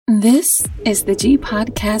This is the G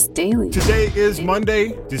Podcast Daily. Today is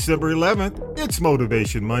Monday, December 11th. It's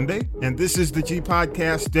Motivation Monday, and this is the G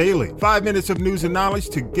Podcast Daily. 5 minutes of news and knowledge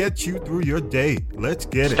to get you through your day. Let's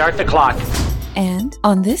get it. Start the clock. And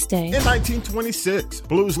on this day, in 1926,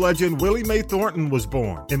 blues legend Willie Mae Thornton was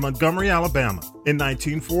born in Montgomery, Alabama. In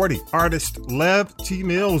 1940, artist Lev T.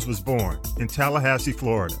 Mills was born in Tallahassee,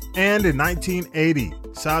 Florida. And in 1980,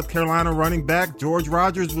 South Carolina running back George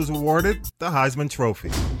Rogers was awarded the Heisman Trophy.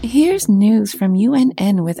 Here's news from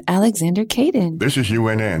UNN with Alexander Caden. This is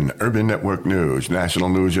UNN, Urban Network News, national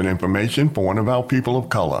news and information for one of our people of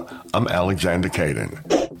color. I'm Alexander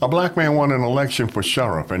Caden. A black man won an election for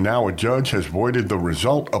sheriff, and now a judge has voided the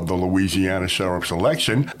result of the Louisiana sheriff's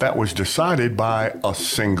election that was decided by a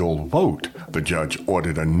single vote. The judge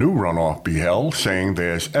ordered a new runoff be held, saying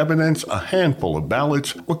there's evidence a handful of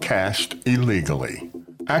ballots were cast illegally.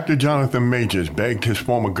 Actor Jonathan Majors begged his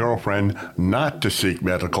former girlfriend not to seek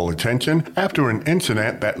medical attention after an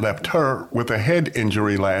incident that left her with a head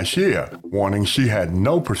injury last year, warning she had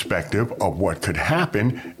no perspective of what could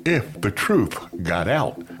happen if the truth got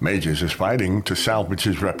out. Majors is fighting to salvage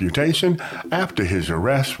his reputation after his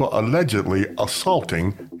arrest for allegedly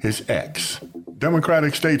assaulting his ex.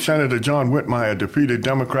 Democratic State Senator John Whitmire defeated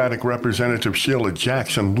Democratic Representative Sheila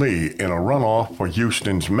Jackson Lee in a runoff for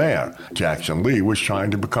Houston's mayor. Jackson Lee was trying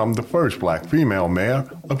to become the first black female mayor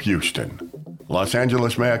of Houston. Los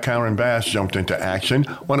Angeles Mayor Karen Bass jumped into action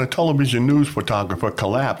when a television news photographer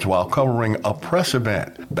collapsed while covering a press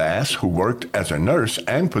event. Bass, who worked as a nurse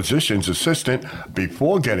and physician's assistant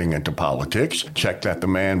before getting into politics, checked that the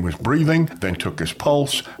man was breathing, then took his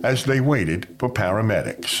pulse as they waited for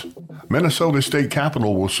paramedics. Minnesota State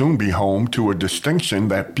Capitol will soon be home to a distinction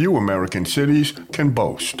that few American cities can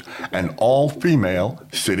boast, an all-female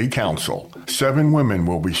city council. 7 women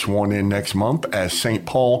will be sworn in next month as St.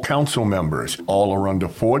 Paul council members. All are under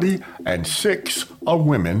 40, and 6 are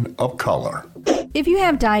women of color. If you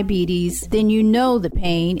have diabetes, then you know the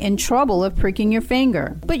pain and trouble of pricking your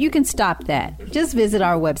finger. But you can stop that. Just visit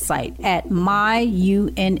our website at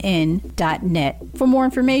myunn.net for more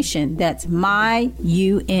information. That's myunn.net.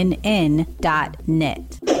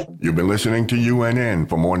 You've been listening to UNN.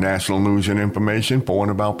 For more national news and information for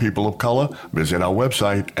and about people of color, visit our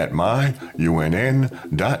website at myunn.net.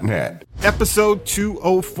 Episode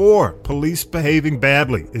 204, Police Behaving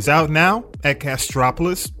Badly, is out now at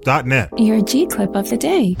castropolis.net. Your G clip of the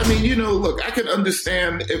day. I mean, look, I could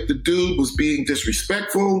understand if the dude was being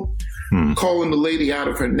disrespectful, calling the lady out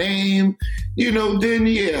of her name, then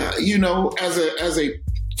yeah,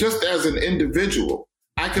 just as an individual,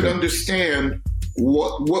 I could understand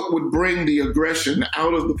what would bring the aggression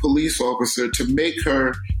out of the police officer to make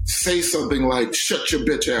her say something like, shut your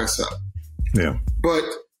bitch ass up. Yeah. But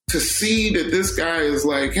to see that this guy is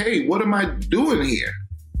like, hey, what am I doing here?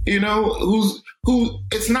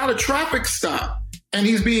 It's not a traffic stop. And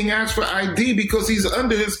he's being asked for ID because he's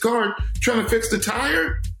under his car trying to fix the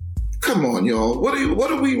tire. Come on, y'all.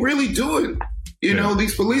 What are we really doing?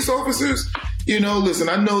 These police officers, listen,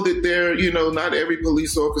 I know that they're, not every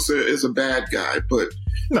police officer is a bad guy, but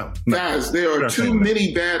guys, there are too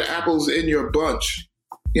many bad apples in your bunch.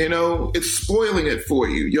 It's spoiling it for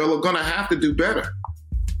you. Y'all are going to have to do better.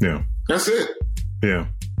 Yeah. That's it. Yeah.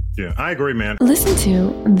 Yeah, I agree, man. Listen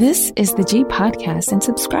to This is the G Podcast and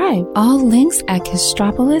subscribe. All links at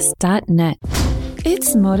castropolis.net.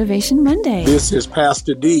 It's Motivation Monday. This is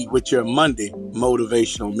Pastor D with your Monday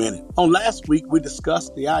Motivational Minute. On last week, we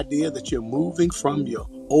discussed the idea that you're moving from your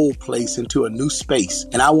old place into a new space.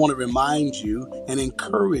 And I want to remind you and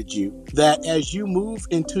encourage you that as you move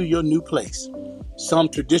into your new place, some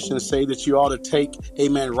traditions say that you ought to take,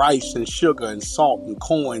 rice and sugar and salt and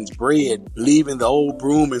coins, bread, leaving the old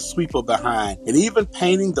broom and sweeper behind, and even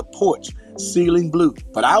painting the porch ceiling blue.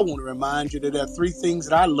 But I want to remind you that there are 3 things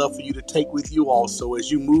that I love for you to take with you also as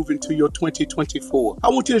you move into your 2024. I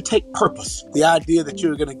want you to take purpose, the idea that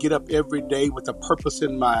you're going to get up every day with a purpose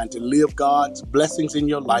in mind to live God's blessings in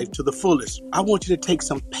your life to the fullest. I want you to take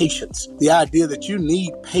some patience, the idea that you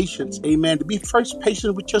need patience, to be first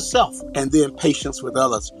patient with yourself and then patience with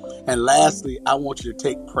others. And lastly, I want you to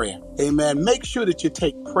take prayer. Make sure that you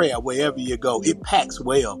take prayer wherever you go. It packs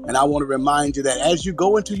well. And I want to remind you that as you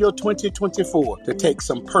go into your 2024, to take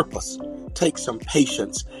some purpose, take some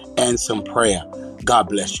patience, and some prayer. God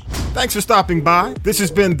bless you. Thanks for stopping by. This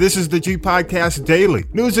is the G Podcast Daily.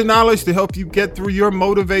 News and knowledge to help you get through your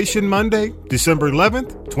Motivation Monday, December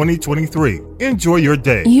 11th, 2023. Enjoy your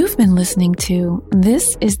day. You've been listening to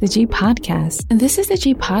This is the G Podcast. This is the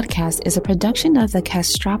G Podcast is a production of the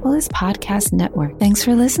Castropolis Podcast Network. Thanks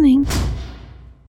for listening.